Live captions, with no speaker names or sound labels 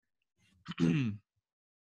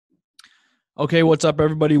Okay, what's up,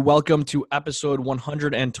 everybody? Welcome to episode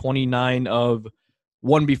 129 of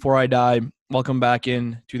One Before I Die. Welcome back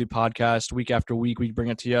in to the podcast. Week after week, we bring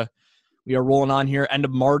it to you. We are rolling on here, end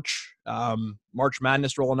of March. March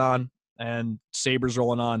Madness rolling on, and Sabres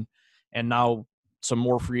rolling on, and now some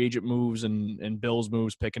more free agent moves and Bills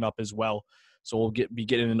moves picking up as well. So we'll be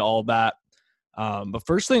getting into all of that. But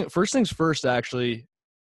first things first, actually,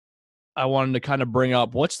 I wanted to kind of bring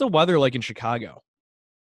up, what's the weather like in Chicago?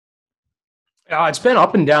 It's been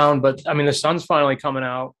up and down, but I mean, the sun's finally coming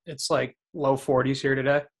out. It's like low 40s here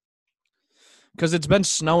today. Because it's been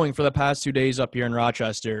snowing for the past 2 days up here in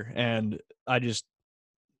Rochester, and I just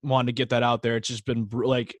wanted to get that out there. It's just been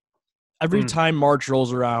like every time March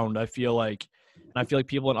rolls around, I feel like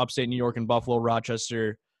people in upstate New York and Buffalo,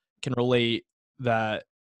 Rochester can relate that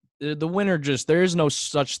the winter there is no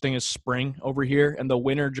such thing as spring over here, and the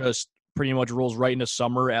winter just pretty much rolls right into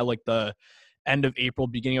summer at like the end of April,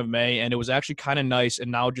 beginning of May, and it was actually kind of nice,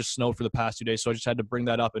 and now it just snowed for the past 2 days, so I just had to bring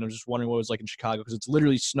that up, and I was just wondering what it was like in Chicago, because it's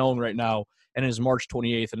literally snowing right now, and it is March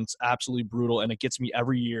 28th, and it's absolutely brutal, and it gets me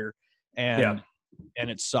every year, and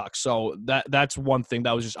it sucks. So that's one thing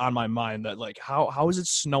that was just on my mind, that like how is it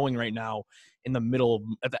snowing right now at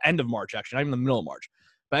the end of March, actually, not even the middle of March.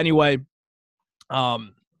 But anyway,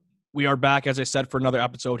 we are back, as I said, for another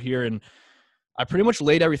episode here, and I pretty much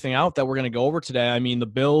laid everything out that we're going to go over today. I mean, the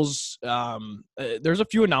Bills, there's a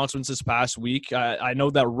few announcements this past week. I know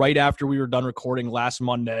that right after we were done recording last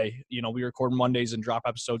Monday, we record Mondays and drop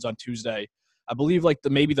episodes on Tuesday. I believe like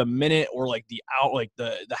maybe the minute or like the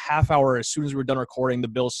half hour as soon as we were done recording, the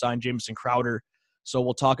Bills signed Jamison Crowder. So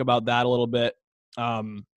we'll talk about that a little bit.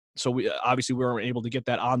 So we weren't able to get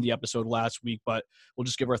that on the episode last week, but we'll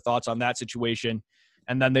just give our thoughts on that situation.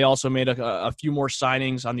 And then they also made a few more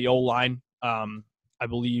signings on the O-line. I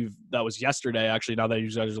believe that was yesterday, actually, now that you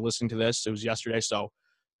guys are listening to this, it was yesterday. So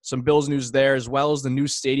some Bills news there, as well as the new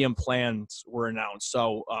stadium plans were announced.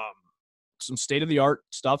 So some state-of-the-art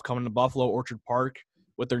stuff coming to Buffalo Orchard Park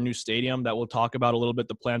with their new stadium that we'll talk about a little bit.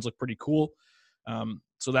 The plans look pretty cool.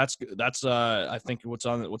 So that's I think what's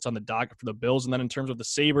on the docket for the Bills. And then in terms of the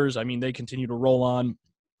Sabres, I mean, they continue to roll on.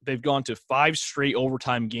 They've gone to 5 straight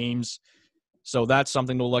overtime games. So that's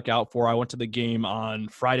something to look out for. I went to the game on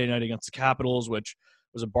Friday night against the Capitals, which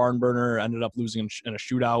was a barn burner, ended up losing in a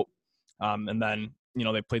shootout. And then,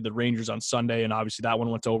 they played the Rangers on Sunday, and obviously that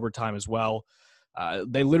one went to overtime as well.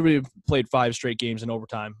 They literally played 5 straight games in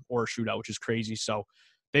overtime or a shootout, which is crazy. So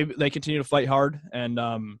they continue to fight hard, and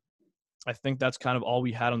I think that's kind of all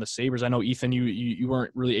we had on the Sabres. I know, Ethan, you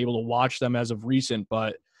weren't really able to watch them as of recent,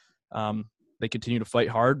 but they continue to fight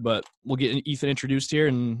hard. But we'll get Ethan introduced here,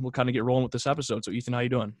 and we'll kind of get rolling with this episode. So, Ethan, how you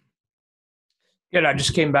doing? Good. I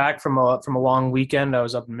just came back from a long weekend. I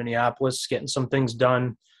was up in Minneapolis getting some things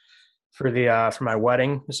done for my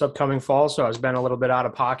wedding this upcoming fall. So I was been a little bit out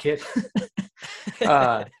of pocket.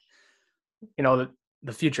 The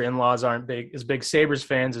future in-laws aren't big Sabres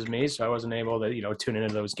fans as me, so I wasn't able to tune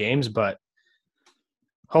into those games. But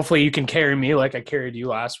hopefully you can carry me like I carried you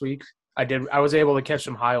last week. I was able to catch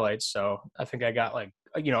some highlights, so I think I got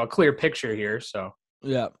a clear picture here. So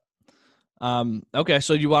yeah. Okay,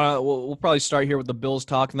 so we'll probably start here with the Bills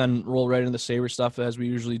talk and then roll right into the Sabres stuff as we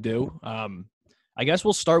usually do. I guess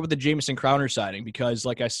we'll start with the Jamison Crowder signing because,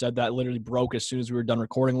 like I said, that literally broke as soon as we were done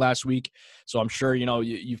recording last week. So I'm sure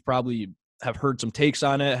you've probably have heard some takes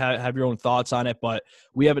on it, have your own thoughts on it, but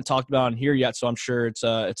we haven't talked about it on here yet. So I'm sure it's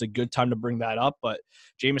a good time to bring that up. But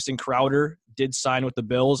Jamison Crowder did sign with the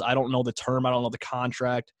Bills. I don't know the term. I don't know the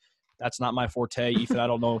contract. That's not my forte. Ethan, I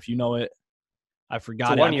don't know if you know it. I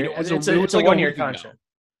forgot it. It's a 1 year contract.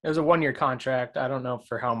 It was a 1 year contract. I don't know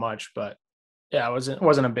for how much, but yeah, it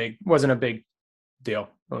wasn't a big deal.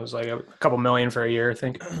 It was like a couple million for a year, I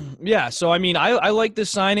think. Yeah. So, I mean, I like this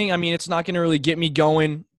signing. I mean, it's not going to really get me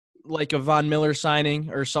going like a Von Miller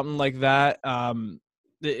signing or something like that.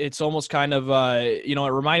 It's almost kind of, it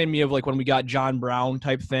reminded me of like when we got John Brown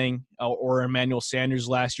type thing or Emmanuel Sanders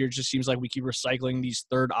last year. It just seems like we keep recycling these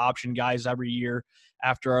third option guys every year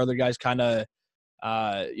after our other guys kind of,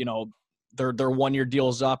 their 1 year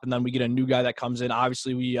deal's up, and then we get a new guy that comes in.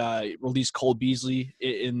 Obviously, we released Cole Beasley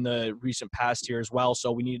in the recent past here as well,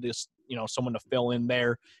 so we need this, someone to fill in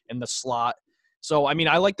there in the slot. So, I mean,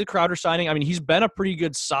 I like the Crowder signing. I mean, he's been a pretty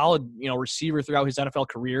good, solid, receiver throughout his NFL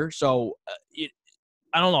career. So,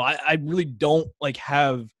 I don't know. I really don't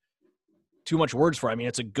have too much words for it. I mean,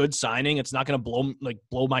 it's a good signing. It's not going to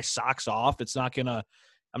blow my socks off. It's not going to.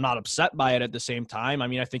 I'm not upset by it at the same time. I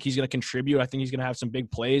mean, I think he's going to contribute. I think he's going to have some big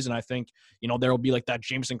plays, and I think there will be like that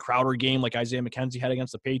Jamison Crowder game like Isaiah McKenzie had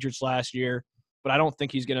against the Patriots last year. but I don't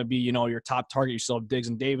think he's going to be, your top target. You still have Diggs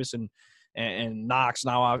and Davis and Knox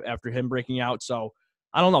now after him breaking out. So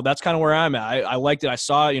I don't know. That's kind of where I'm at. I liked it. I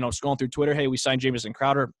saw, scrolling through Twitter, hey, we signed Jamison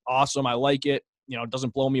Crowder. Awesome. I like it. It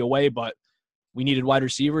doesn't blow me away, but we needed wide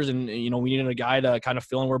receivers, and we needed a guy to kind of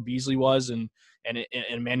fill in where Beasley was, and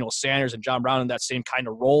Emmanuel Sanders and John Brown in that same kind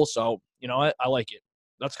of role. So I like it.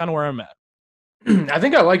 That's kind of where I'm at. I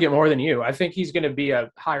think I like it more than you. I think he's going to be a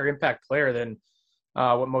higher impact player than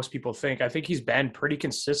what most people think. I think he's been pretty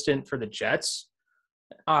consistent for the Jets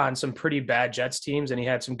on some pretty bad Jets teams, and he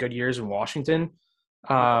had some good years in Washington.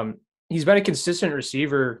 He's been a consistent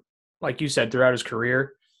receiver, like you said, throughout his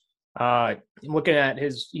career. Looking at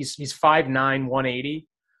he's 5'9", 180.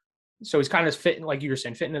 So he's kind of fitting, like you were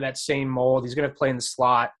saying, fitting into that same mold. He's going to play in the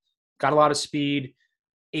slot, got a lot of speed,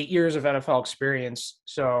 8 years of NFL experience.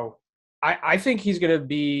 So I think he's going to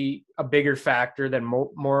be a bigger factor than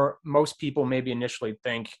most people maybe initially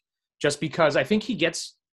think, just because I think he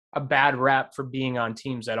gets a bad rap for being on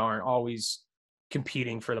teams that aren't always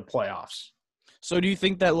competing for the playoffs. So do you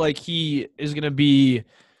think that he is going to be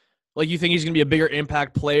you think he's going to be a bigger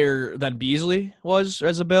impact player than Beasley was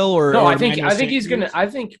as a Bill, or no? Or I think he's going to. I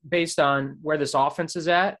think based on where this offense is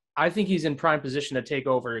at, I think he's in prime position to take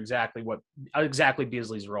over exactly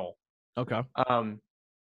Beasley's role. Okay.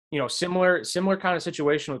 Similar kind of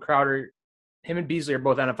situation with Crowder. Him and Beasley are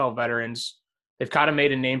both NFL veterans. They've kind of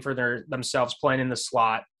made a name for themselves playing in the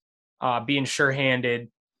slot, being sure-handed,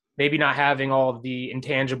 maybe not having all of the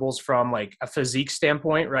intangibles from a physique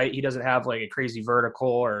standpoint, right? He doesn't have a crazy vertical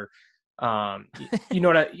or, you know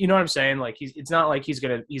what I'm saying? It's not like he's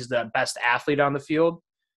the best athlete on the field,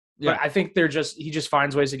 but I think he just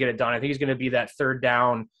finds ways to get it done. I think he's going to be that third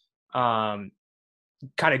down, kind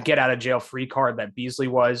of get out of jail free card that Beasley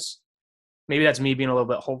was. Maybe that's me being a little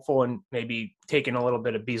bit hopeful and maybe taking a little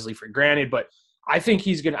bit of Beasley for granted, but I think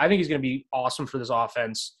he's going to be awesome for this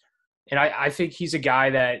offense. And I think he's a guy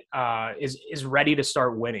that is ready to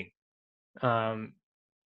start winning.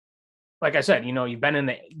 Like I said, you've been in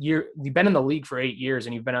the league for 8 years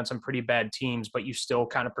and you've been on some pretty bad teams, but you still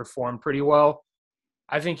kind of perform pretty well.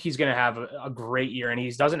 I think he's going to have a great year, and he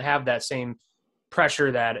doesn't have that same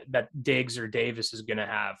pressure that Diggs or Davis is going to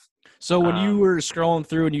have. So when you were scrolling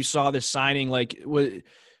through and you saw this signing,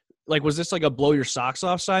 was this a blow your socks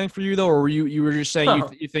off signing for you though, or were you were just saying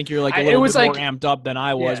you think you're a little bit more amped up than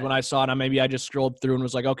I was when I saw it? And maybe I just scrolled through and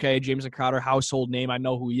was like, okay, Jamison Crowder, household name, I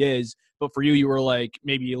know who he is. But for you were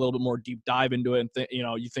maybe a little bit more deep dive into it, and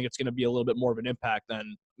you think it's going to be a little bit more of an impact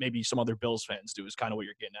than maybe some other Bills fans do. Is kind of what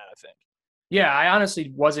you're getting at, I think. Yeah, I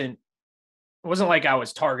honestly wasn't like I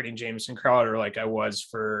was targeting Jamison Crowder like I was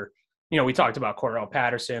for, we talked about Cordell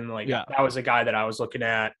Patterson. That was a guy that I was looking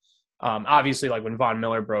at. Obviously, when Von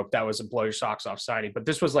Miller broke, that was a blow your socks off signing. But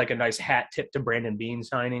this was a nice hat tip to Brandon Beane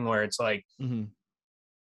signing where it's I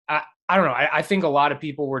don't know. I think a lot of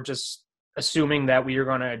people were just assuming that we were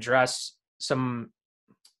going to address some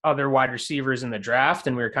other wide receivers in the draft,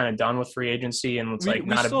 and we were kind of done with free agency. And it's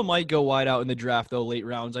we still might go wide out in the draft though, late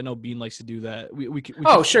rounds. I know Beane likes to do that. We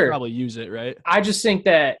sure, probably use it, right? I just think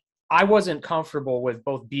that I wasn't comfortable with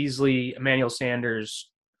both Beasley, Emmanuel Sanders,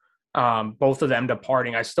 both of them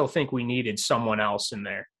departing. I still think we needed someone else in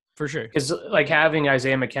there for sure. Because having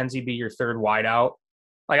Isaiah McKenzie be your third wideout,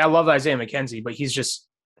 I love Isaiah McKenzie, but he's just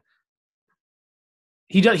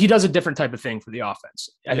he does a different type of thing for the offense.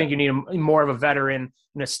 I think you need more of a veteran,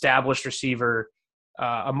 an established receiver,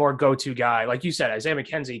 a more go-to guy. Like you said, Isaiah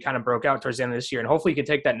McKenzie kind of broke out towards the end of this year, and hopefully he can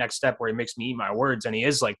take that next step where he makes me eat my words, and he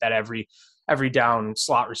is that every down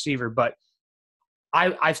slot receiver. But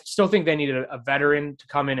I still think they needed a veteran to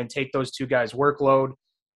come in and take those two guys' workload.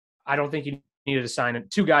 I don't think you needed to sign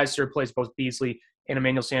two guys to replace both Beasley and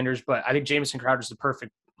Emmanuel Sanders, but I think Jamison Crowder is the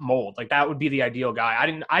perfect mold. That would be the ideal guy.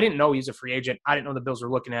 I didn't know he's a free agent. I didn't know the Bills were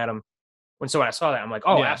looking at him. So when I saw that, I'm like,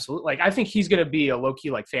 oh, absolutely. I think he's going to be a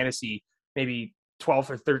low-key fantasy, maybe 12th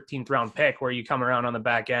or 13th round pick where you come around on the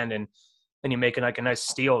back end and you make a nice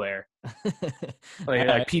steal there.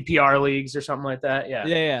 PPR leagues or something like that. Yeah.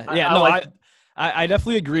 Yeah. I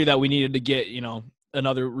definitely agree that we needed to get,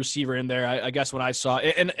 another receiver in there. I guess when I saw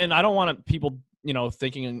it, and I don't want people,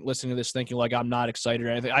 thinking and listening to this thinking I'm not excited or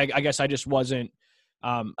anything. I guess I just wasn't.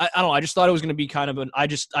 I don't know. I just thought it was going to be kind of I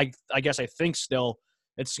guess I think still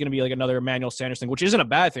it's going to be another Emmanuel Sanders thing, which isn't a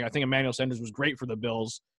bad thing. I think Emmanuel Sanders was great for the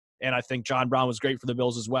Bills, and I think John Brown was great for the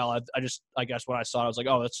Bills as well. I guess when I saw it, I was like,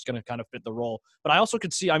 oh, that's going to kind of fit the role. But I also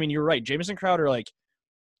could see, you're right. Jamison Crowder,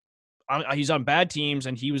 he's on bad teams,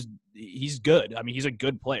 and he's good. He's a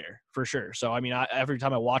good player for sure. So, every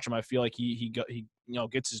time I watch him, I feel like he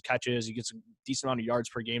gets his catches. He gets a decent amount of yards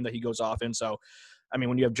per game that he goes off in. So,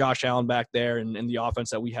 when you have Josh Allen back there and the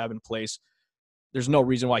offense that we have in place, there's no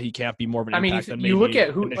reason why he can't be more of an I mean, impact than you look maybe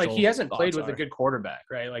at who, like, he initial hasn't played thoughts with a are. good quarterback,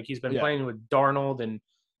 right? Like, he's been Yeah. playing with Darnold and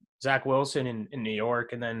Zach Wilson in New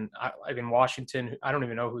York, and then like in Washington, I don't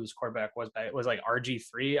even know who his quarterback was. But it was like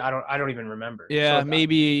RG3. I don't even remember. Yeah, So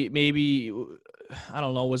maybe I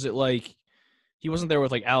don't know. Was it like he wasn't there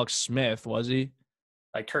with like Alex Smith, was he?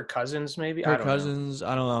 like Kirk Cousins, maybe. I Kirk don't know. Cousins?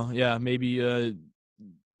 I don't know. Yeah, maybe I'm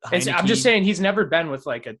just Heineke. saying he's never been with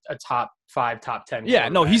like a top 5, top 10. Yeah,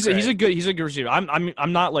 no, he's right? a good receiver.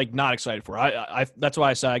 I'm not like not excited for it. I that's why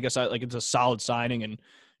I said I guess like it's a solid signing and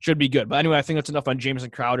should be good. But anyway, I think that's enough on Jamison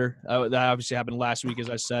Crowder. That obviously happened last week, as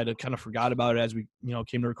I said. I kind of forgot about it as we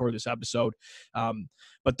came to record this episode.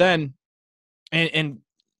 But then and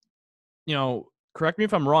correct me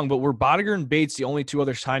if I'm wrong, but were Bodiger and Bates the only two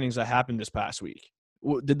other signings that happened this past week?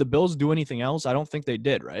 Did the Bills do anything else? I don't think they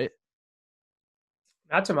did, right?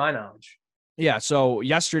 Not to my knowledge. Yeah, so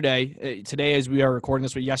today as we are recording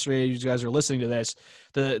this, but yesterday as you guys are listening to this,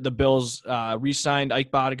 the Bills re-signed Ike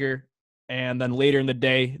Bodiger, and then later in the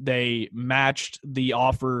day they matched the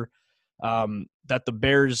offer that the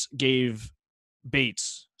Bears gave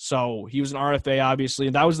Bates. So he was an RFA, obviously,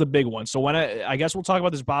 and that was the big one. So when I guess we'll talk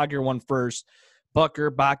about this Bodiger one first.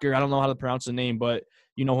 Bacher, I don't know how to pronounce the name, but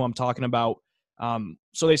you know who I'm talking about.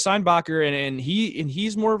 So they signed Bacher, and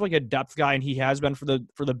he's more of like a depth guy, and he has been for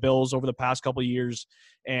the Bills over the past couple of years.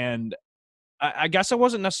 And I guess I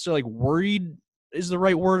wasn't necessarily like worried is the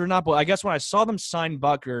right word or not, but I guess when I saw them sign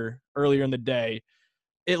Bacher earlier in the day,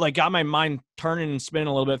 it like got my mind turning and spinning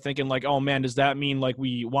a little bit, thinking like, oh man, does that mean like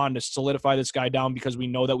we wanted to solidify this guy down because we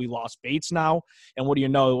know that we lost Bates now? And what do you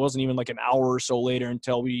know? It wasn't even like an hour or so later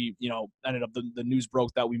until we, ended up the news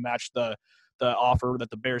broke that we matched the offer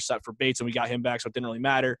that the Bears set for Bates and we got him back, so it didn't really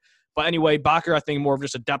matter. But anyway, Bacher, I think more of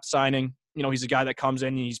just a depth signing. He's a guy that comes in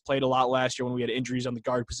and he's played a lot last year when we had injuries on the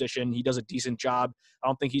guard position. He does a decent job. I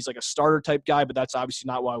don't think he's like a starter type guy, but that's obviously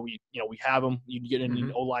not why we have him. You get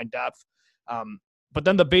in O-line depth. But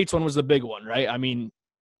then the Bates one was the big one, right? I mean,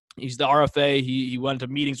 he's the RFA. He went to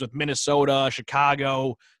meetings with Minnesota,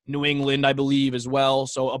 Chicago, New England, I believe, as well.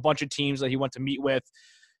 So a bunch of teams that he went to meet with.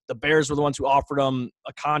 The Bears were the ones who offered him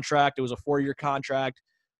a contract. It was a 4-year contract.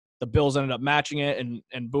 The Bills ended up matching it,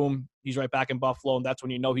 and boom, he's right back in Buffalo, and that's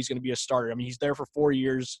when you know he's going to be a starter. I mean, he's there for 4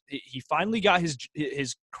 years. He finally got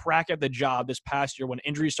his crack at the job this past year when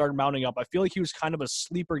injuries started mounting up. I feel like he was kind of a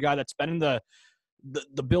sleeper guy that's been in the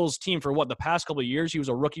Bills team for the past couple of years. He was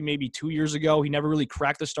a rookie maybe 2 years ago. He never really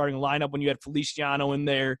cracked the starting lineup when you had Feliciano in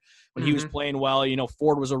there when he was playing well.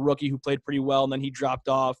 Ford was a rookie who played pretty well, and then he dropped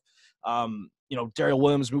off. Daryl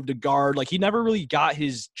Williams moved to guard. Like, he never really got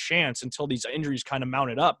his chance until these injuries kind of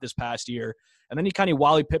mounted up this past year. And then he kind of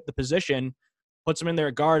Wally pipped the position, puts him in there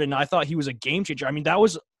at guard, and I thought he was a game changer. I mean, that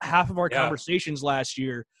was half of our conversations last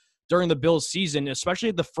year during the Bills season,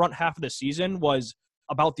 especially the front half of the season, was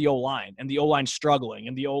about the O-line and the O-line struggling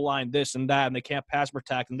and the O-line this and that, and they can't pass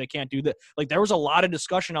protect and they can't do that. Like, there was a lot of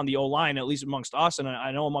discussion on the O-line, at least amongst us, and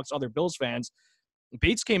I know amongst other Bills fans.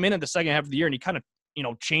 Bates came in the second half of the year and he kind of,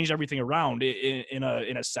 changed everything around in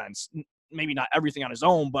a sense. Maybe not everything on his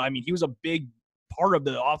own, but I mean, he was a big part of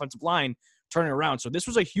the offensive line turning around. So this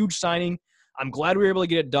was a huge signing. I'm glad we were able to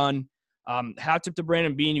get it done. Hat tip to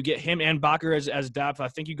Brandon Beane. You get him and Bacher as depth. I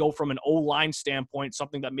think you go from an O-line standpoint,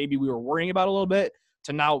 something that maybe we were worrying about a little bit,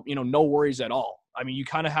 to now, no worries at all. I mean, you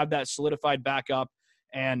kind of have that solidified backup,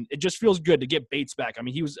 and it just feels good to get Bates back. I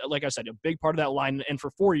mean, he was, like I said, a big part of that line, and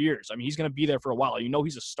for 4 years. I mean, he's going to be there for a while.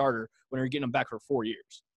 He's a starter when you're getting him back for 4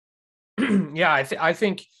 years. Yeah, I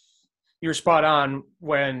think you're spot on.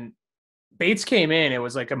 When Bates came in, it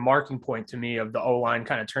was like a marking point to me of the O-line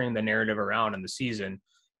kind of turning the narrative around in the season.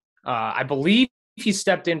 I believe he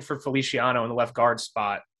stepped in for Feliciano in the left guard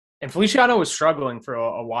spot. And Feliciano was struggling for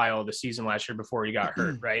a while the season last year before he got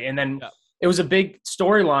hurt, right? And then it was a big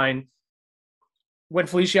storyline when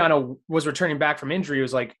Feliciano was returning back from injury. It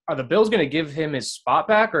was like, are the Bills going to give him his spot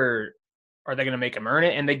back, or are they going to make him earn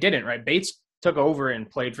it? And they didn't, right? Bates took over and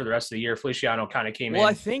played for the rest of the year. Feliciano kind of came in. Well,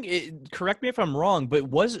 I think correct me if I'm wrong, but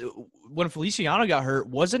when Feliciano got hurt,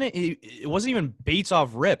 wasn't it? It wasn't even Bates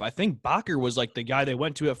off rip. I think Bacher was like the guy they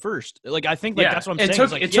went to at first. Like, I think that's what I'm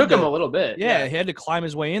saying. It took him a little bit. Yeah, he had to climb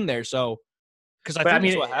his way in there. So, because I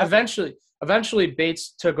mean, eventually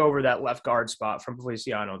Bates took over that left guard spot from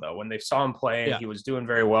Feliciano, though, when they saw him play and he was doing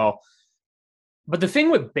very well. But the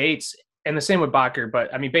thing with Bates, and the same with Bacher,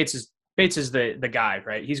 but I mean, Bates is the guy,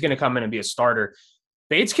 right? He's going to come in and be a starter.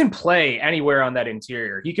 Bates can play anywhere on that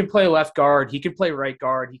interior. He can play left guard. He can play right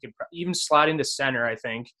guard. He can even slide into center, I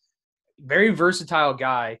think. Very versatile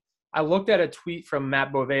guy. I looked at a tweet from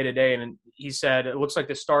Matt Beauvais today, and he said it looks like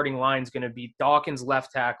the starting line is going to be Dawkins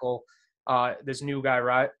left tackle, this new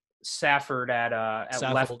guy, Safford at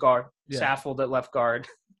left Saffold. guard. Yeah. Saffold at left guard.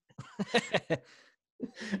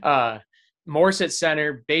 Morse at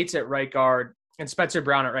center, Bates at right guard, and Spencer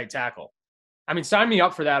Brown at right tackle. I mean, sign me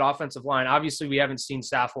up for that offensive line. Obviously, we haven't seen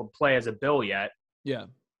Saffold play as a Bill yet. Yeah.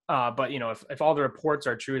 But, if all the reports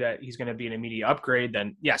are true that he's going to be an immediate upgrade,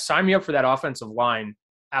 then, yeah, sign me up for that offensive line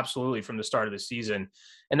absolutely from the start of the season.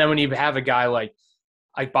 And then when you have a guy like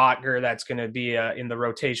Botker that's going to be in the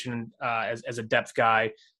rotation as a depth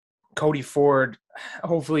guy, Cody Ford,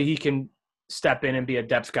 hopefully he can step in and be a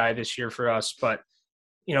depth guy this year for us. But,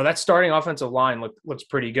 that starting offensive line looks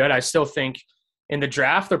pretty good. I still think in the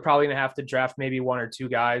draft, they're probably going to have to draft maybe one or two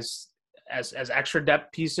guys as extra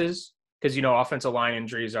depth pieces because, offensive line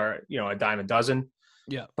injuries are, a dime a dozen.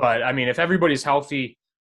 Yeah. But, I mean, if everybody's healthy,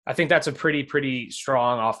 I think that's a pretty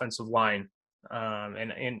strong offensive line.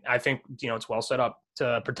 And I think, it's well set up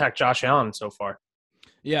to protect Josh Allen so far.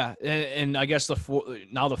 Yeah, and I guess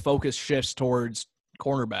now the focus shifts towards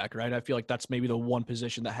cornerback, right? I feel like that's maybe the one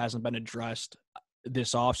position that hasn't been addressed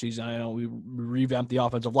this offseason. I know we revamped the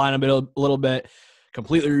offensive line a little bit,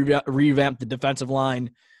 completely revamped the defensive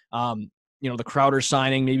line. The Crowder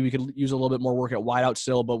signing, maybe we could use a little bit more work at wideout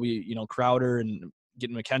still, but Crowder and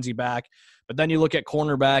getting McKenzie back. But then you look at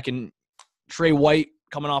cornerback and Trey White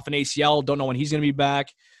coming off an ACL, don't know when he's going to be back.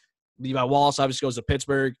 Levi Wallace obviously goes to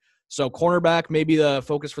Pittsburgh. So cornerback, maybe the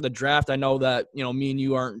focus for the draft. I know that, me and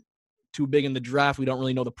you aren't too big in the draft. We don't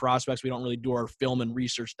really know the prospects. We don't really do our film and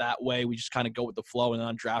research that way. We just kind of go with the flow. And then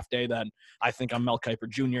on draft day, then I think I'm Mel Kiper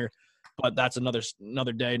Jr., but that's another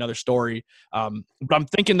day, another story. But I'm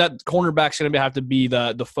thinking that cornerback's going to have to be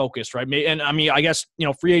the focus, right? And I mean, I guess,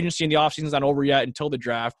 free agency in the offseason's not over yet until the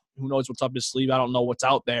draft. Who knows what's up his sleeve? I don't know what's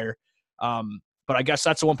out there. But I guess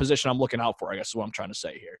that's the one position I'm looking out for, I guess is what I'm trying to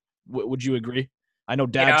say here. Would you agree? I know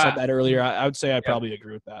Dad said that earlier. I would say I probably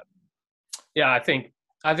agree with that. Yeah, I think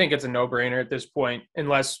it's a no-brainer at this point,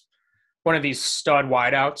 unless one of these stud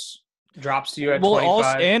wideouts drops to you at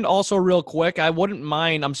 25. Also real quick, I wouldn't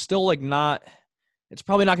mind. I'm still it's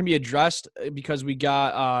probably not going to be addressed because we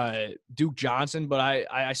got Duke Johnson, but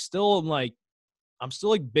I still am I'm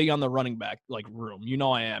still big on the running back room.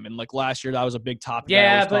 I am. And last year that was a big topic that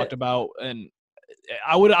I always talked about. And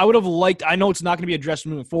I would have liked, I know it's not going to be addressed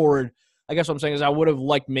moving forward. I guess what I'm saying is I would have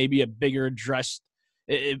liked maybe a bigger address.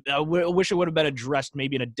 I wish it would have been addressed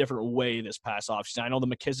maybe in a different way this past offseason. I know the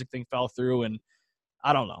McKissick thing fell through, and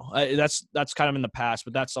I don't know. That's kind of in the past,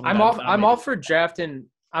 but that's something. I'm all for drafting.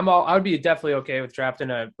 I would be definitely okay with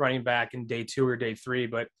drafting a running back in day 2 or day 3,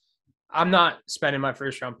 but I'm not spending my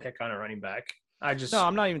first round pick on a running back. No,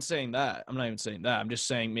 I'm not even saying that. I'm just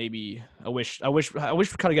saying maybe I wish we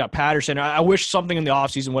kind of got Patterson. I wish something in the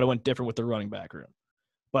offseason would have went different with the running back room.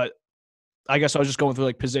 But I guess I was just going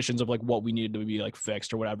through positions of what we needed to be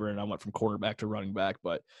fixed or whatever, and I went from quarterback to running back.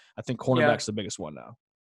 But I think cornerback's the biggest one now.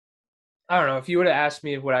 I don't know. If you would have asked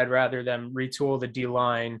me would I'd rather them retool the D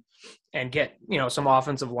line and get some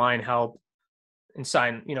offensive line help and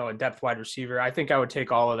sign a depth wide receiver, I think I would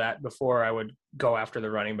take all of that before I would go after the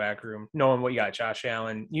running back room, knowing what you got Josh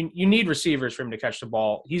Allen. You need receivers for him to catch the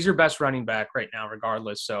ball. He's your best running back right now,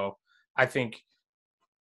 regardless. So I think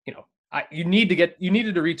you needed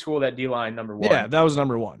to retool that D line, number one. Yeah, that was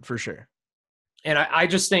number one for sure. And I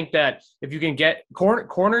just think that if you can get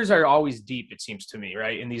corners are always deep, it seems to me,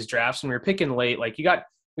 right? In these drafts, when we were picking late, we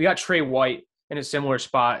got Trey White in a similar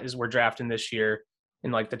spot as we're drafting this year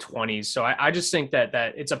in the 20s. So I just think that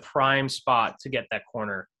it's a prime spot to get that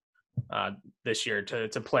corner this year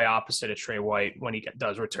to play opposite of Trey White when he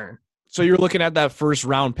does return. So you're looking at that first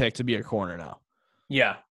round pick to be a corner now?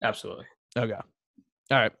 Yeah, absolutely. Okay.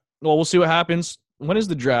 All right. Well, we'll see what happens. When is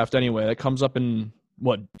the draft anyway? That comes up in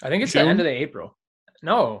what? I think it's June? the end of April.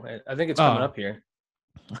 No, I think it's coming up here.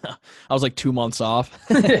 I was 2 months off.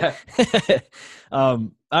 Yeah. All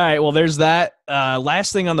right. Well, there's that.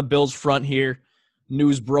 Last thing on the Bills front here.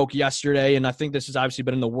 News broke yesterday, and I think this has obviously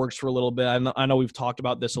been in the works for a little bit. I know we've talked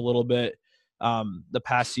about this a little bit the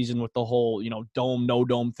past season with the whole, dome, no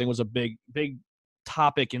dome thing was a big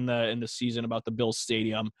topic in the season about the Bills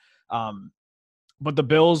stadium. But the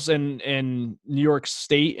Bills and New York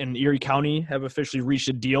State and Erie County have officially reached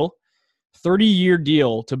a deal, 30-year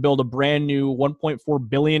deal to build a brand new $1.4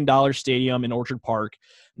 billion stadium in Orchard Park.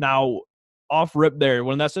 Now, off rip there,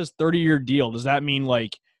 when that says 30-year deal, does that mean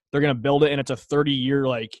they're going to build it and it's a 30-year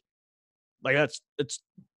it's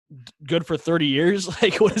good for 30 years?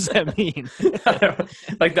 What does that mean?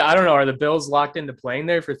 I don't know. Are the Bills locked into playing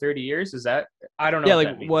there for 30 years? Is that – I don't know.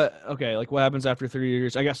 Yeah, what – okay, what happens after 30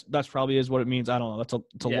 years? I guess that's probably is what it means. I don't know. That's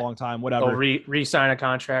a long time, whatever. They'll re-sign a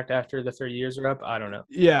contract after the 30 years are up? I don't know.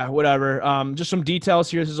 Yeah, whatever. Just some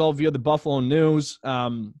details here. This is all via the Buffalo News.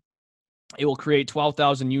 It will create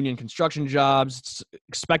 12,000 union construction jobs. It's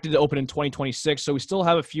expected to open in 2026, so we still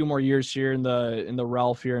have a few more years here in the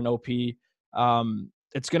Ralph here in OP.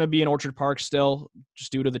 It's going to be in Orchard Park still,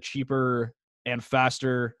 just due to the cheaper and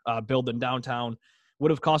faster build in downtown.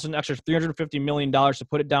 Would have cost an extra $350 million to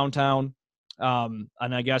put it downtown. And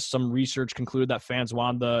I guess some research concluded that fans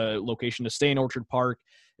wanted the location to stay in Orchard Park.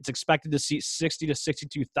 It's expected to seat 60 to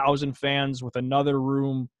 62,000 fans with another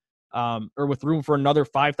room, or with room for another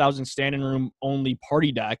 5,000 standing room only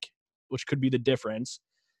party deck, which could be the difference.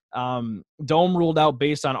 Dome ruled out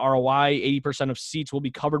based on ROI. 80% of seats will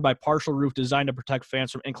be covered by partial roof designed to protect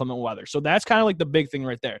fans from inclement weather. So that's kind of like the big thing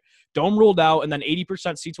right there. Dome ruled out, and then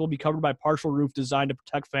 80% seats will be covered by partial roof designed to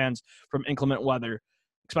protect fans from inclement weather.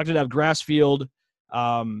 Expected to have grass field,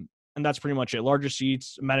 and that's pretty much it. Larger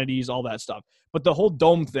seats, amenities, all that stuff. But the whole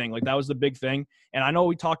dome thing, like that was the big thing. And I know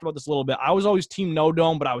we talked about this a little bit. I was always team no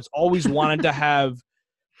dome, but I was always wanted to have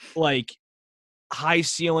like high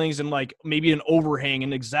ceilings and like maybe an overhang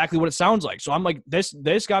and exactly what it sounds like. So I'm like, this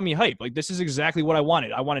got me hyped. Like this is exactly what I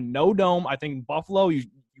wanted. I wanted no dome. I think Buffalo, you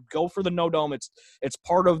go for the no dome. It's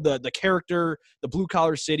part of the character, the blue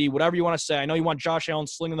collar city, whatever you want to say. I know you want Josh Allen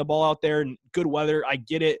slinging the ball out there and good weather. I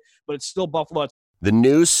get it, but it's still Buffalo. The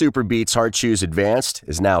new Super Beats Heart Chews Advanced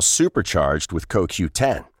is now supercharged with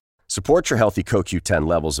CoQ10. Support your healthy CoQ10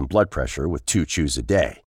 levels and blood pressure with 2 chews a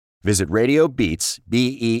day. Visit RadioBeats,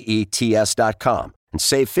 BEETS.com and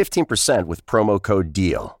save 15% with promo code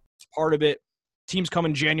DEAL. It's part of it. Teams come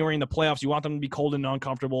in January in the playoffs. You want them to be cold and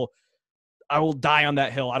uncomfortable. I will die on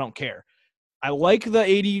that hill. I don't care. I like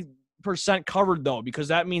the 80% covered, though, because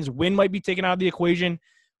that means wind might be taken out of the equation.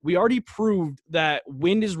 We already proved that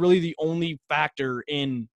wind is really the only factor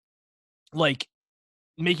in, like,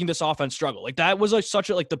 making this offense struggle. Like, that was such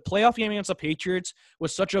a the playoff game against the Patriots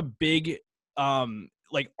was such a big,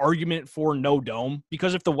 argument for no dome,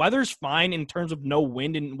 because if the weather's fine in terms of no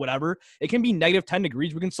wind and whatever, it can be negative 10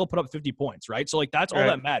 degrees. We can still put up 50 points, right? So, like, that's all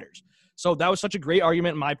that matters. So that was such a great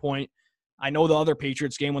argument in my point. I know the other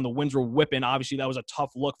Patriots game when the winds were whipping, obviously that was a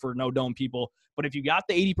tough look for no dome people. But if you got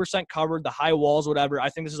the 80% covered, the high walls, whatever, I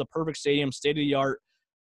think this is a perfect stadium, state of the art.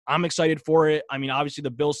 I'm excited for it. I mean, obviously the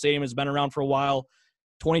Bills Stadium has been around for a while.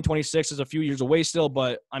 2026 is a few years away still,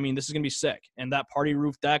 but I mean, this is going to be sick. And that party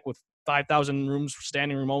roof deck with 5,000 rooms for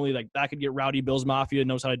standing room only, like that could get rowdy. Bills Mafia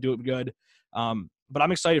knows how to do it good. But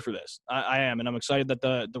I'm excited for this. I am. And I'm excited that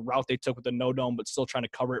the route they took with the no dome, but still trying to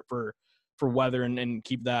cover it for weather and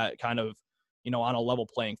keep that kind of, on a level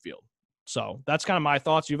playing field. So that's kind of my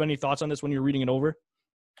thoughts. You have any thoughts on this when you're reading it over?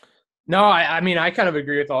 No, I mean, I kind of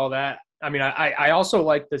agree with all that. I mean, I also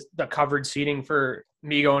like the covered seating for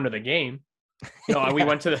me going to the game. We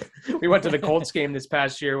went to the Colts game this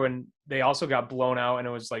past year when they also got blown out and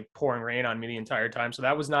it was like pouring rain on me the entire time. So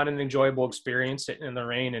that was not an enjoyable experience, sitting in the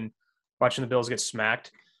rain and watching the Bills get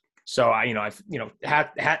smacked. So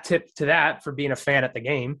hat tip to that for being a fan at the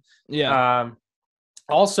game. Yeah.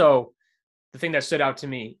 Also, the thing that stood out to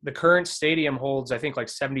me, the current stadium holds, I think, like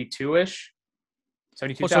 72-ish,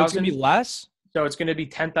 72,000. So it's going to be less? So it's going to be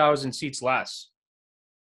 10,000 seats less.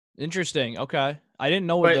 Interesting. Okay. I didn't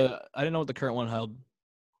know what the current one held.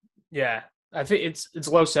 Yeah. I think it's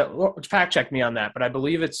low set. Fact check me on that, but I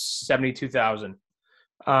believe it's 72,000.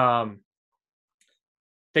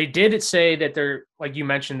 They did say that they're, like you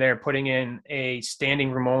mentioned, they're putting in a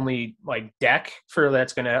standing room only like deck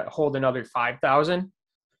that's going to hold another 5,000.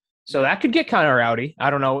 So that could get kind of rowdy.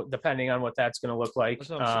 I don't know, depending on what that's going to look like.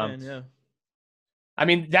 That's what I'm saying, yeah. I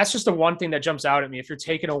mean, that's just the one thing that jumps out at me. If you're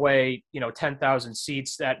taking away, 10,000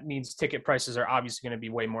 seats, that means ticket prices are obviously going to be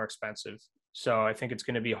way more expensive. So I think it's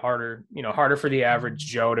going to be harder for the average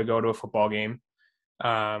Joe to go to a football game.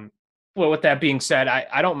 Well, with that being said,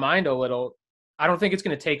 I don't mind a little. I don't think it's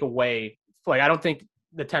going to take away. I don't think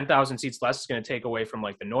the 10,000 seats less is going to take away from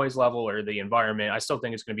like the noise level or the environment. I still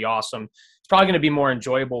think it's going to be awesome. It's probably going to be more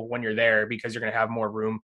enjoyable when you're there because you're going to have more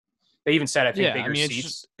room. They even said, I think, bigger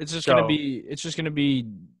seats. It's just going to be.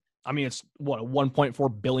 I mean, it's what, a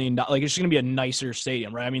 $1.4 billion. Like, it's just going to be a nicer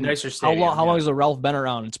stadium, right? I mean, nicer stadium. How long has the Ralph been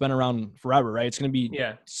around? It's been around forever, right? It's going to be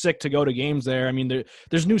sick to go to games there. I mean,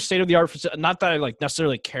 there's new state of the art. Not that I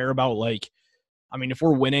necessarily care about. I mean, if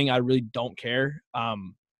we're winning, I really don't care.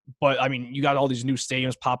 But I mean, you got all these new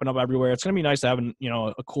stadiums popping up everywhere. It's going to be nice to have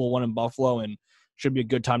a cool one in Buffalo, and should be a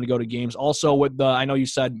good time to go to games. Also, I know you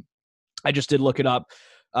said, I just did look it up.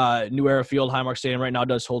 New Era Field, Highmark Stadium right now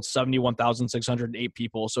does hold 71,608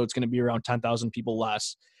 people, so it's going to be around 10,000 people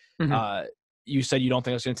less. Mm-hmm. You said you don't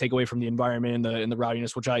think it's going to take away from the environment and the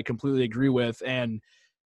rowdiness, which I completely agree with. And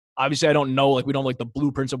obviously, I don't know, we don't the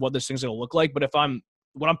blueprints of what this thing's going to look like. But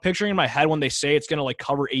what I'm picturing in my head when they say it's going to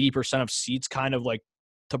cover 80% of seats, kind of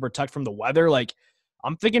to protect from the weather. Like,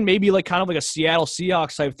 I'm thinking maybe like kind of like a Seattle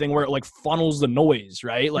Seahawks type thing where it like funnels the noise,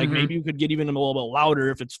 right? Like maybe you could get even a little bit louder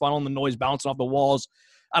if it's funneling the noise bouncing off the walls.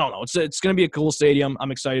 I don't know. It's going to be a cool stadium.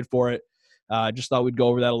 I'm excited for it. Just thought we'd go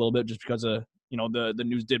over that a little bit just because of, the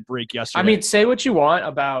news did break yesterday. I mean, say what you want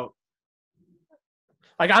about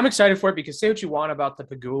 – like, I'm excited for it because say what you want about the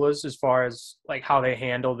Pegulas as far as, like, how they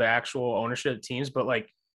handle the actual ownership of teams. But, like,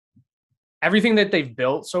 everything that they've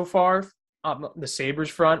built so far on the Sabres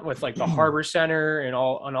front with, like, the Harbor Center and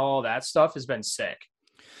all that stuff has been sick.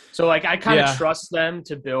 So, like, I kind of trust them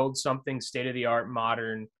to build something state-of-the-art,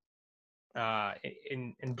 modern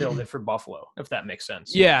and build it for Buffalo, if that makes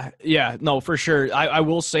sense. Yeah, no, for sure. I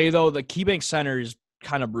will say, though, the KeyBank Center is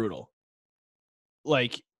kind of brutal.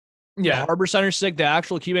 Like, the Harbor Center's sick. The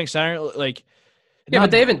actual KeyBank Center, like, but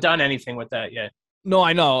they haven't done anything with that yet. No,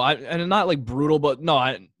 I know, and not like brutal, but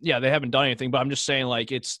no, they haven't done anything. But I'm just saying,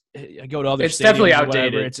 like, I go to other. It's definitely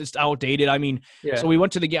outdated. It's outdated. I mean, so we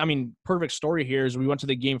went to the game. I mean, perfect story here is we went to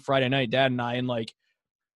the game Friday night, Dad and I, and like,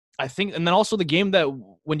 I think, and then also the game that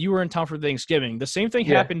when you were in town for Thanksgiving, the same thing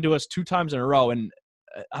happened to us 2 times in a row, and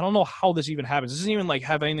I don't know how this even happens. This doesn't even like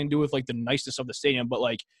have anything to do with like the niceness of the stadium, but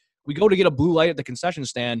like we go to get a blue light at the concession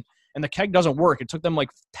stand. And the keg doesn't work. It took them like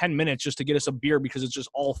 10 minutes just to get us a beer because it's just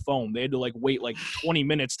all foam. They had to like wait like 20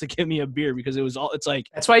 minutes to get me a beer because it's like.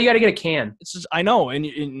 That's why you got to get a can. It's just, I know. And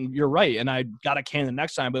you're right. And I got a can the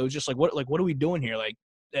next time, but it was just like, what are we doing here? Like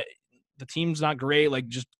the team's not great. Like,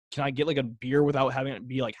 just, can I get like a beer without having it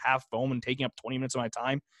be like half foam and taking up 20 minutes of my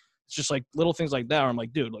time? It's just like little things like that where I'm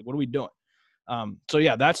like, dude, like, what are we doing? So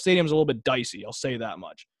yeah, that stadium's a little bit dicey. I'll say that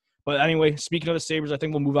much. But anyway, speaking of the Sabres, I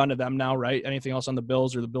think we'll move on to them now, right? Anything else on the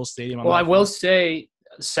Bills or the Bills Stadium? Well, I will say,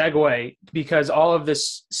 segue, because all of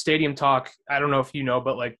this stadium talk, I don't know if you know,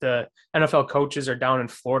 but like the NFL coaches are down in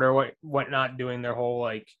Florida or whatnot doing their whole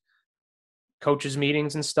like coaches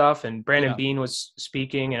meetings and stuff. And Brandon Beane was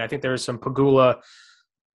speaking, and I think there was some Pegula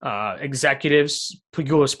executives,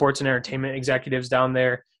 Pegula Sports and Entertainment executives down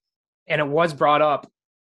there. And it was brought up.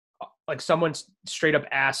 Like someone straight up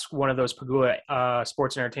asked one of those Pegula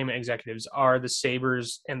sports and entertainment executives, are the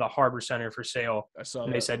Sabres and the Harbor Center for sale?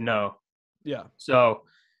 And they said no. Yeah. So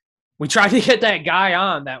we tried to get that guy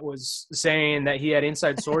on that was saying that he had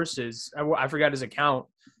inside sources. I forgot his account.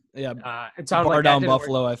 Yeah. It sounded Bar like Down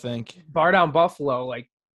Buffalo, I think. Bar Down Buffalo. Like,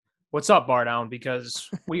 what's up, Bar Down? Because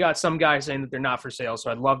we got some guy saying that they're not for sale.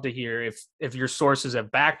 So I'd love to hear if your sources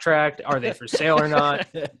have backtracked. Are they for sale or not?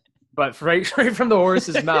 But right from the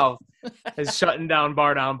horse's mouth is shutting down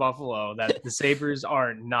Bar Down Buffalo that the Sabres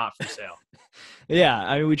are not for sale. Yeah,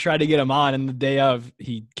 I mean, we tried to get him on, and the day of,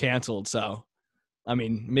 he canceled. So, I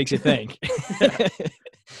mean, makes you think.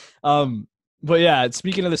 But yeah,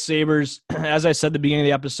 speaking of the Sabres, as I said at the beginning of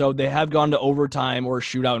the episode, they have gone to overtime or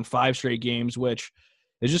shootout in 5 straight games, which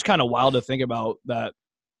is just kind of wild to think about that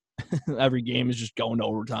every game is just going to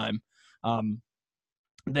overtime.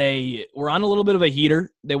 They were on a little bit of a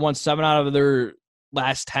heater. They won 7 out of their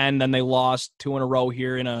last 10. Then they lost 2 in a row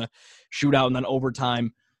here in a shootout and then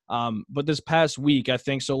overtime. But this past week, I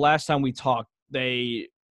think, so last time we talked, they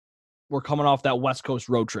were coming off that West Coast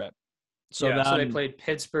road trip. So they played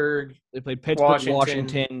Pittsburgh. They played Pittsburgh,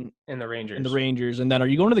 Washington, and the Rangers. And then, are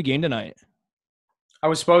you going to the game tonight? I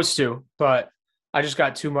was supposed to, but I just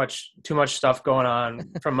got too much stuff going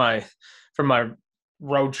on from my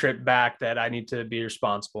road trip back that I need to be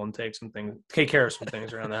responsible and take care of some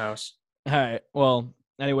things around the house. All right. Well,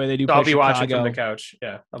 anyway, they do. So play I'll be Chicago. watching from the couch.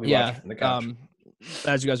 Yeah, I'll be watching from the couch.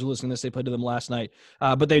 As you guys were listening to this, they played to them last night.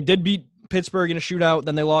 But they did beat Pittsburgh in a shootout.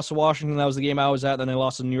 Then they lost to Washington. That was the game I was at. Then they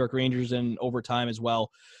lost to the New York Rangers in overtime as well.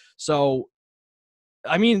 So,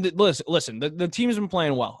 I mean, listen, the team's been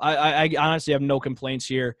playing well. I honestly have no complaints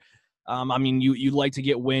here. I mean, you'd like to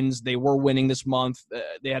get wins. They were winning this month.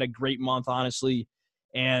 They had a great month, honestly.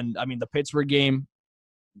 And, I mean, the Pittsburgh game,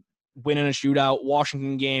 winning a shootout.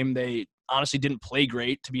 Washington game, they honestly didn't play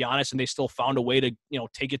great, to be honest, and they still found a way to,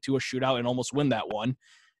 take it to a shootout and almost win that one.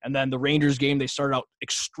 And then the Rangers game, they started out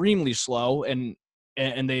extremely slow, and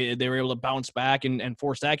they were able to bounce back and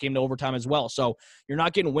force that game to overtime as well. So you're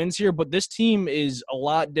not getting wins here, but this team is a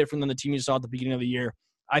lot different than the team you saw at the beginning of the year.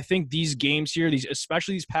 I think these games here,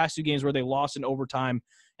 especially these past 2 games where they lost in overtime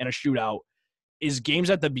and a shootout, is games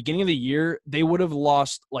at the beginning of the year, they would have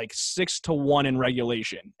lost like 6-1 in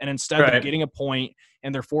regulation. And instead they're getting a point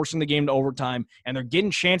and they're forcing the game to overtime and they're getting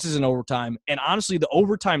chances in overtime. And honestly, the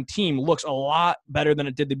overtime team looks a lot better than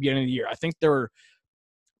it did at the beginning of the year. I think they're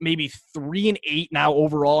maybe 3-8 now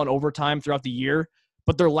overall in overtime throughout the year.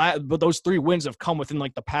 But but those 3 wins have come within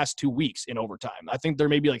like the past 2 weeks in overtime. I think they're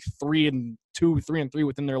maybe like 3-2, 3-3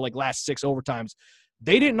 within their like last 6 overtimes.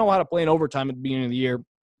 They didn't know how to play in overtime at the beginning of the year.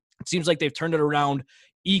 It seems like they've turned it around.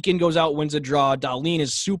 Eakin goes out, wins a draw. Dahlin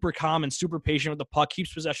is super calm and super patient with the puck,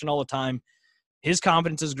 keeps possession all the time. His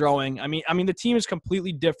confidence is growing. I mean, the team is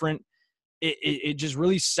completely different. It just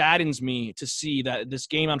really saddens me to see that this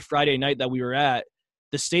game on Friday night that we were at,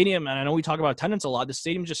 the stadium, and I know we talk about attendance a lot, the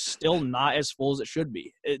stadium's just still not as full as it should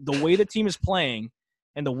be. The way the team is playing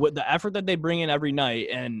and the effort that they bring in every night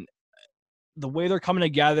and the way they're coming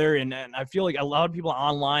together, and I feel like a lot of people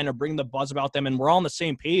online are bringing the buzz about them, and we're all on the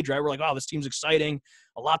same page, right? We're like, oh, this team's exciting,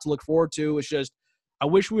 a lot to look forward to. It's just I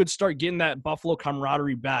wish we would start getting that Buffalo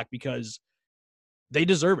camaraderie back because they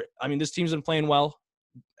deserve it. I mean, this team's been playing well.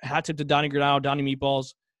 Hat tip to Donnie Granado, Donnie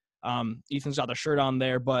Meatballs. Ethan's got the shirt on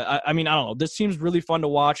there, but I mean, I don't know. This team's really fun to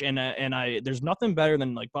watch, and there's nothing better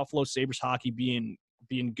than like Buffalo Sabres hockey being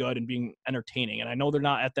good and being entertaining. And I know they're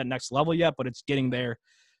not at that next level yet, but it's getting there.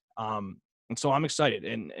 And so I'm excited,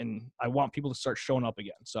 and I want people to start showing up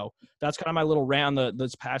again. So that's kind of my little rant on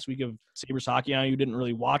this past week of Sabres hockey. I know you didn't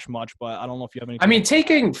really watch much, but I don't know if you have any. I mean,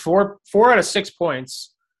 taking four out of 6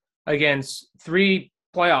 points against 3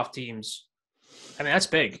 playoff teams, I mean, that's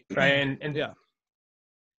big, right? And yeah,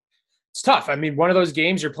 it's tough. I mean, one of those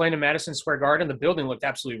games you're playing in Madison Square Garden, the building looked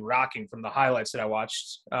absolutely rocking from the highlights that I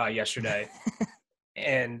watched yesterday.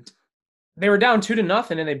 And they were down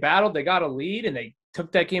 2-0, and they battled. They got a lead, and they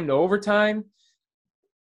took that game to overtime.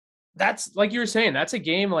 That's, like you were saying, that's a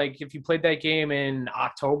game, like if you played that game in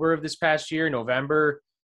October of this past year, November,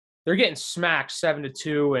 they're getting smacked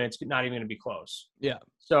 7-2, and it's not even going to be close. Yeah.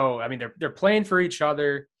 So, I mean, they're playing for each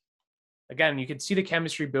other. Again, you can see the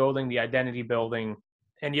chemistry building, the identity building.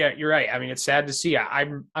 And yeah, you're right. I mean, it's sad to see.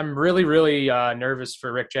 I'm really, really nervous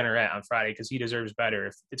for Rick Jeanneret on Friday because he deserves better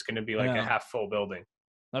if it's going to be like a half full building.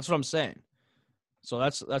 That's what I'm saying. So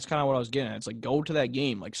that's kind of what I was getting at. It's like, go to that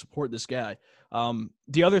game, like support this guy.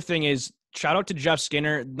 The other thing is, shout out to Jeff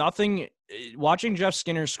Skinner. Watching Jeff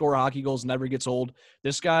Skinner score hockey goals never gets old.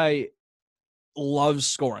 This guy loves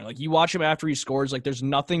scoring. Like, you watch him after he scores, like there's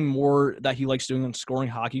nothing more that he likes doing than scoring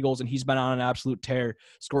hockey goals, and he's been on an absolute tear.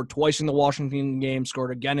 Scored twice in the Washington game,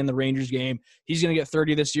 scored again in the Rangers game. He's going to get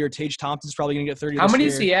 30 this year. Tage Thompson's probably going to get 30 this year. How many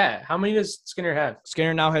is he at? How many does Skinner have?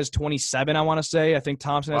 Skinner now has 27, I want to say. I think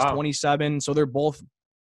Thompson has 27. So they're both,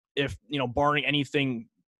 if, barring anything,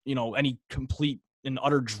 any complete and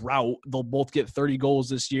utter drought, they'll both get 30 goals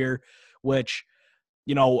this year, which –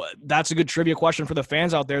 that's a good trivia question for the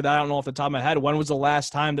fans out there that I don't know off the top of my head. When was the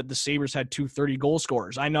last time that the Sabres had 2 30-goal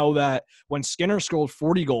scorers? I know that when Skinner scored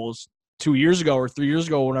 40 goals 2 years ago or 3 years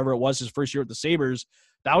ago, whenever it was his first year with the Sabres,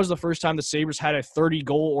 that was the first time the Sabres had a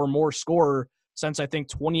 30-goal or more scorer since, I think,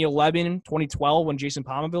 2011, 2012, when Jason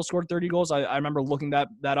Pominville scored 30 goals. I remember looking that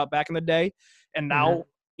up back in the day. And now,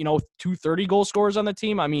 2 30-goal scorers on the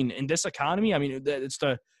team. I mean, in this economy, I mean, it's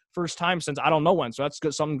the first time since I don't know when. So that's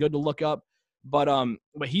good, something good to look up. But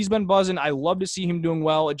he's been buzzing. I love to see him doing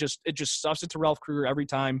well. It just stuffs it to Ralph Krueger every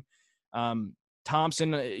time.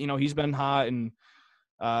 Thompson, he's been hot, and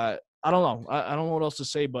I don't know. I don't know what else to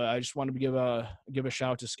say, but I just wanted to give a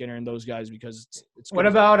shout out to Skinner and those guys because it's good. What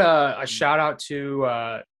about a shout out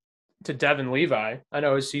to Devin Levi? I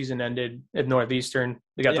know his season ended at Northeastern.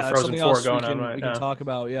 They got the Frozen Four going on right now. We can talk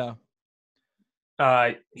about,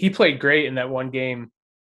 yeah. He played great in that one game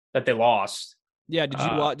that they lost. Yeah,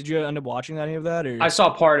 did you end up watching any of that? Or? I saw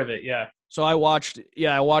part of it, yeah. So I watched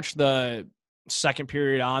the second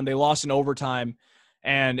period on. They lost in overtime,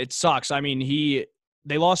 and it sucks. I mean,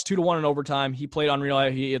 they lost 2-1 in overtime. He played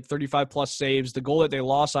unreal. He had 35-plus saves. The goal that they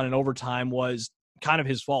lost on in overtime was kind of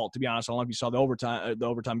his fault, to be honest. I don't know if you saw the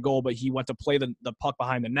overtime goal, but he went to play the puck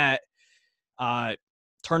behind the net,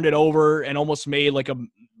 turned it over, and almost made I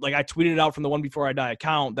tweeted it out from the One Before I Die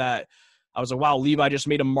account that I was like, wow, Levi just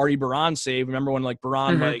made a Marty Baron save. Remember when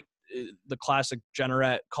Baron, the classic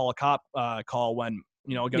Jeanneret call when,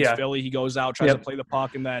 against Philly, he goes out, tries to play the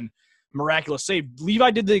puck, and then miraculous save.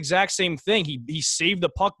 Levi did the exact same thing. He saved the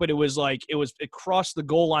puck, but it crossed the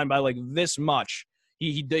goal line by this much.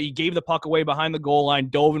 He gave the puck away behind the goal line,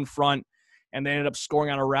 dove in front, and they ended up scoring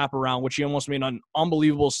on a wraparound, which he almost made an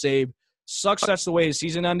unbelievable save. Sucks that's the way his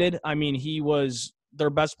season ended. I mean, he was their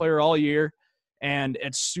best player all year. And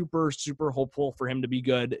it's super, super hopeful for him to be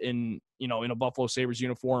good in a Buffalo Sabres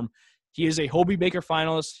uniform. He is a Hobey Baker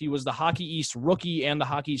finalist. He was the Hockey East Rookie and the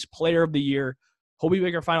Hockey East Player of the Year. Hobey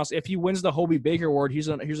Baker finalist. If he wins the Hobey Baker Award, here's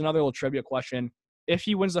another little trivia question. If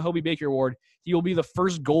he wins the Hobey Baker Award, he will be the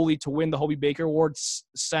first goalie to win the Hobey Baker Award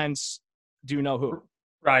since, do you know who?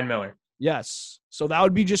 Ryan Miller. Yes. So that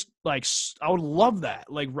would be just I would love that.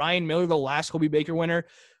 Ryan Miller, the last Hobey Baker winner,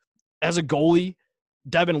 as a goalie.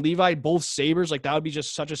 Devin Levi, both Sabres, that would be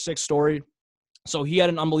just such a sick story. So he had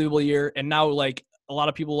an unbelievable year, and now a a lot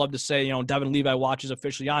of people love to say, Devin Levi watch is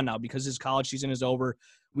officially on now because his college season is over.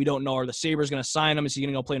 We don't know, are the Sabres going to sign him? Is he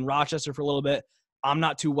going to go play in Rochester for a little bit? I'm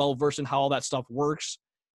not too well versed in how all that stuff works,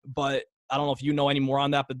 but I don't know if you know any more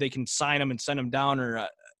on that, but they can sign him and send him down, or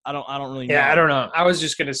I don't really know. Yeah, I don't know. I was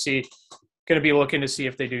just going to be looking to see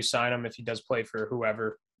if they do sign him, if he does play for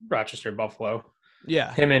whoever, Rochester, Buffalo.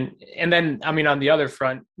 Yeah. Him and then, I mean, on the other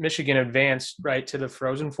front, Michigan advanced, right, to the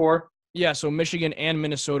Frozen Four. Yeah, so Michigan and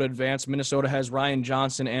Minnesota advanced. Minnesota has Ryan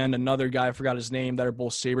Johnson and another guy, I forgot his name, that are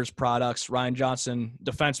both Sabres products. Ryan Johnson,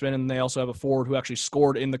 defenseman, and they also have a forward who actually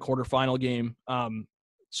scored in the quarterfinal game.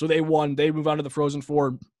 So they won. They move on to the Frozen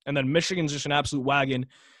Four. And then Michigan's just an absolute wagon.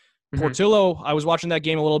 Mm-hmm. Portillo, I was watching that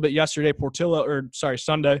game a little bit yesterday.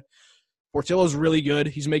 Sunday. Portillo's really good.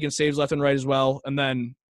 He's making saves left and right as well. And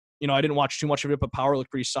then, I didn't watch too much of it, but Power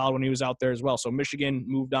looked pretty solid when he was out there as well. So Michigan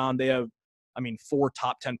moved on. They have, 4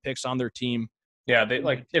 top 10 picks on their team. Yeah,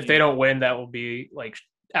 if they don't win, that will be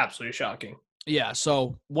absolutely shocking. Yeah,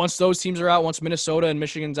 so once those teams are out, once Minnesota and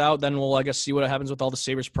Michigan's out, then we'll, I guess, see what happens with all the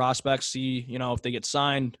Sabres prospects, see, if they get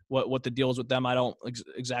signed, what the deal is with them. I don't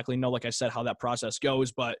exactly know, like I said, how that process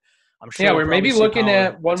goes, but I'm sure. Yeah, we're maybe looking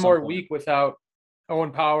at one more point. week without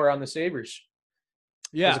Owen Power on the Sabres.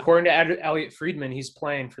 Yeah. Because according to Elliot Friedman, he's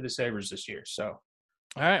playing for the Sabres this year, so.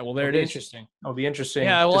 All right, well, there it is. Interesting. It'll be interesting.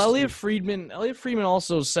 Yeah, well, Elliot Friedman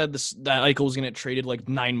also said that Eichel was going to get traded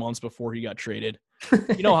 9 months before he got traded.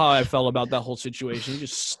 You know how I felt about that whole situation. He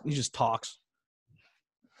just talks.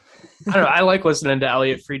 I don't know. I like listening to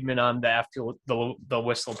Elliot Friedman on the After the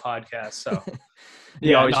Whistle podcast. So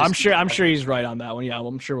yeah, I'm sure he's right on that one. Yeah, well,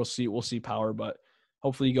 I'm sure we'll see Power, but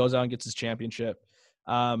hopefully he goes out and gets his championship.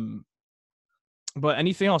 But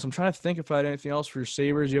anything else? I'm trying to think if I had anything else for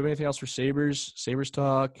Sabres. Do you have anything else for Sabres? Sabres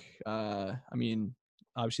talk.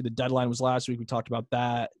 Obviously the deadline was last week. We talked about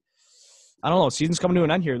that. I don't know. Season's coming to an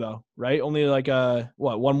end here, though, right? Only 1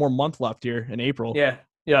 more month left here in April. Yeah.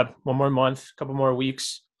 1 more month, a couple more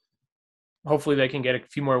weeks. Hopefully they can get a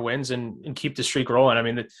few more wins and keep the streak rolling. I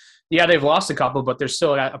mean, they've lost a couple, but they're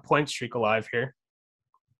still got a point streak alive here.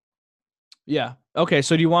 Yeah. Okay.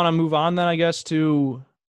 So do you want to move on then? I guess to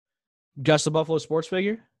guess the Buffalo sports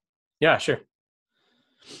figure. Yeah, sure.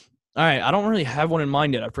 All right. I don't really have one in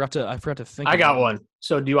mind yet. I forgot to think. I got one.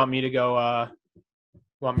 So do you want me to go?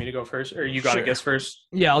 Want me to go first, or you got to guess first?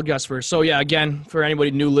 Yeah, I'll guess first. So, yeah, again, for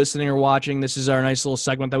anybody new listening or watching, this is our nice little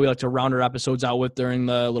segment that we like to round our episodes out with during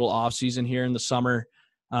the little off season here in the summer.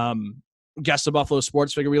 Guess the Buffalo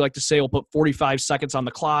sports figure. We like to say we'll put 45 seconds on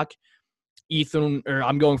the clock.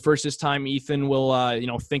 I'm going first this time. Ethan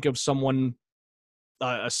will, think of someone,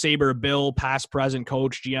 a Sabre, Bill, past, present,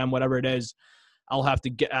 coach, GM, whatever it is. I'll have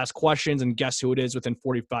to ask questions and guess who it is within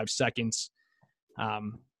 45 seconds.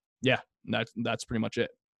 Yeah. That's pretty much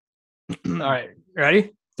it. All right.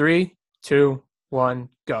 Ready? 3, 2, 1,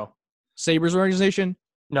 go. Sabres organization?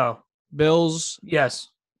 No. Bills? Yes.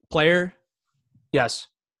 Player? Yes.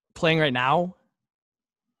 Playing right now?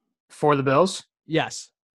 For the Bills?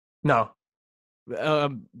 Yes. No.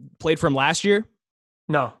 Played from last year?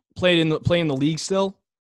 No. Playing in the league still?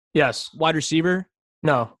 Yes. Wide receiver?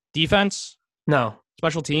 No. Defense? No.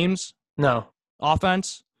 Special teams? No.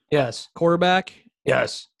 Offense? Yes. Quarterback?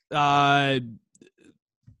 Yes.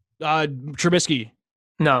 Trubisky?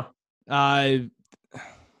 No.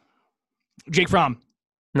 Jake Fromm?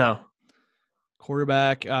 No.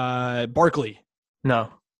 Quarterback? Barkley? No.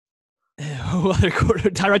 Who other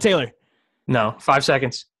quarterback? Tyrod Taylor? No. 5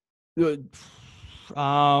 seconds. 3,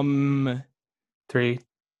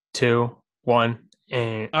 2, 1.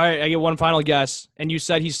 And all right, I get one final guess. And you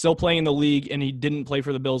said he's still playing in the league and he didn't play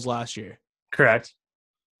for the Bills last year. Correct.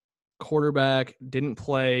 Quarterback, didn't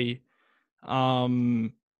play.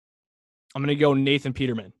 I'm going to go Nathan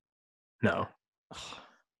Peterman. No.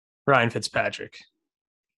 Ryan Fitzpatrick.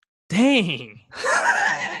 Dang.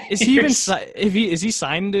 Is he even is he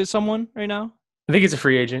signed to someone right now? I think he's a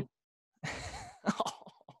free agent.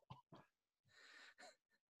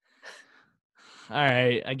 All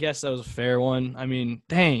right, I guess that was a fair one. I mean,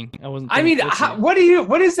 dang, I wasn't. I mean, what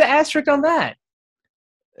is the asterisk on that?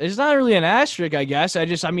 It's not really an asterisk, I guess. I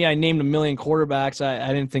named a million quarterbacks. I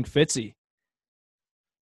didn't think Fitzy.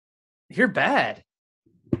 You're bad.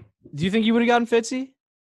 Do you think you would have gotten Fitzy?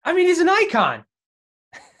 I mean, he's an icon.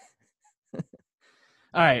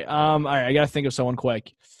 All right, I got to think of someone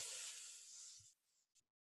quick.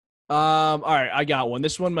 All right, I got one.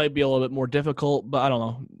 This one might be a little bit more difficult, but I don't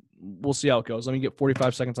know. We'll see how it goes. Let me get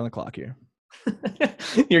 45 seconds on the clock here.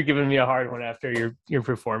 You're giving me a hard one after your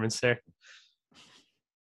performance there.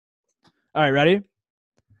 All right, ready?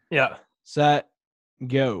 Yeah. Set,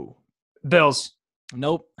 go. Bills.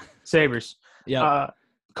 Nope. Sabres. Yeah.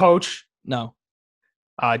 Coach. No.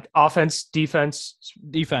 Offense, defense,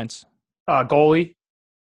 Defense. goalie,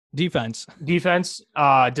 Defense. defense.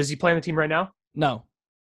 Does he play on the team right now? No.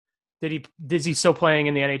 Is he still playing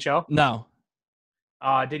in the NHL? No.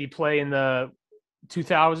 Did he play in the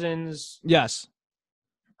 2000s? Yes.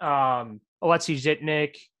 Alexei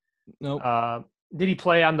Zitnik. No. Did he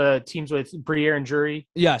play on the teams with Briere and Jury?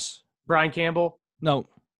 Yes. Brian Campbell? No.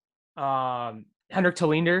 Henrik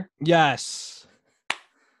Tallinder? Yes.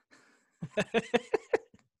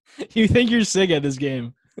 You think you're sick at this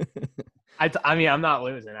game. I mean, I'm not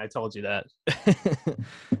losing. I told you that.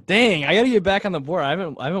 Dang, I got to get back on the board. I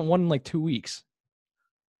haven't won in like 2 weeks.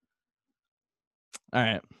 All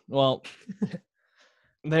right. Well,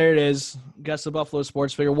 there it is. Guess the Buffalo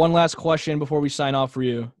Sports Figure. One last question before we sign off for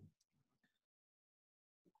you.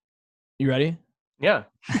 You ready? Yeah.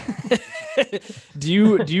 Do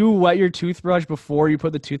you wet your toothbrush before you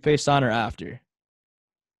put the toothpaste on or after?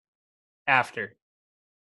 After.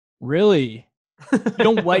 Really? You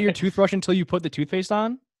don't wet your toothbrush until you put the toothpaste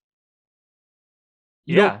on?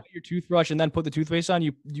 You Yeah. don't wet your toothbrush and then put the toothpaste on?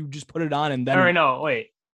 You just put it on and then... All right, no,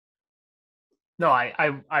 wait. No,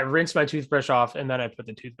 I rinse my toothbrush off and then I put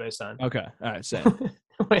the toothpaste on. Okay. All right, same.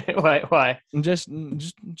 Wait, why? Just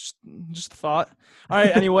thought. All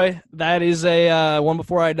right. Anyway, that is a One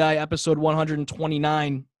Before I Die, episode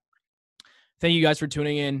 129. Thank you guys for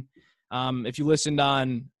tuning in. If you listened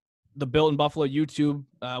on the Built in Buffalo YouTube,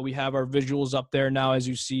 we have our visuals up there now. As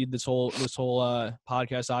you see, this whole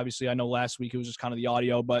podcast. Obviously, I know last week it was just kind of the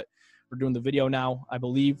audio, but we're doing the video now, I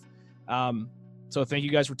believe. So thank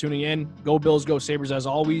you guys for tuning in. Go Bills, go Sabres as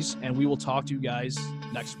always, and we will talk to you guys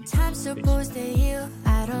next week. Time's supposed to heal.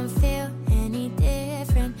 I don't feel any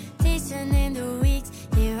different. Decent in the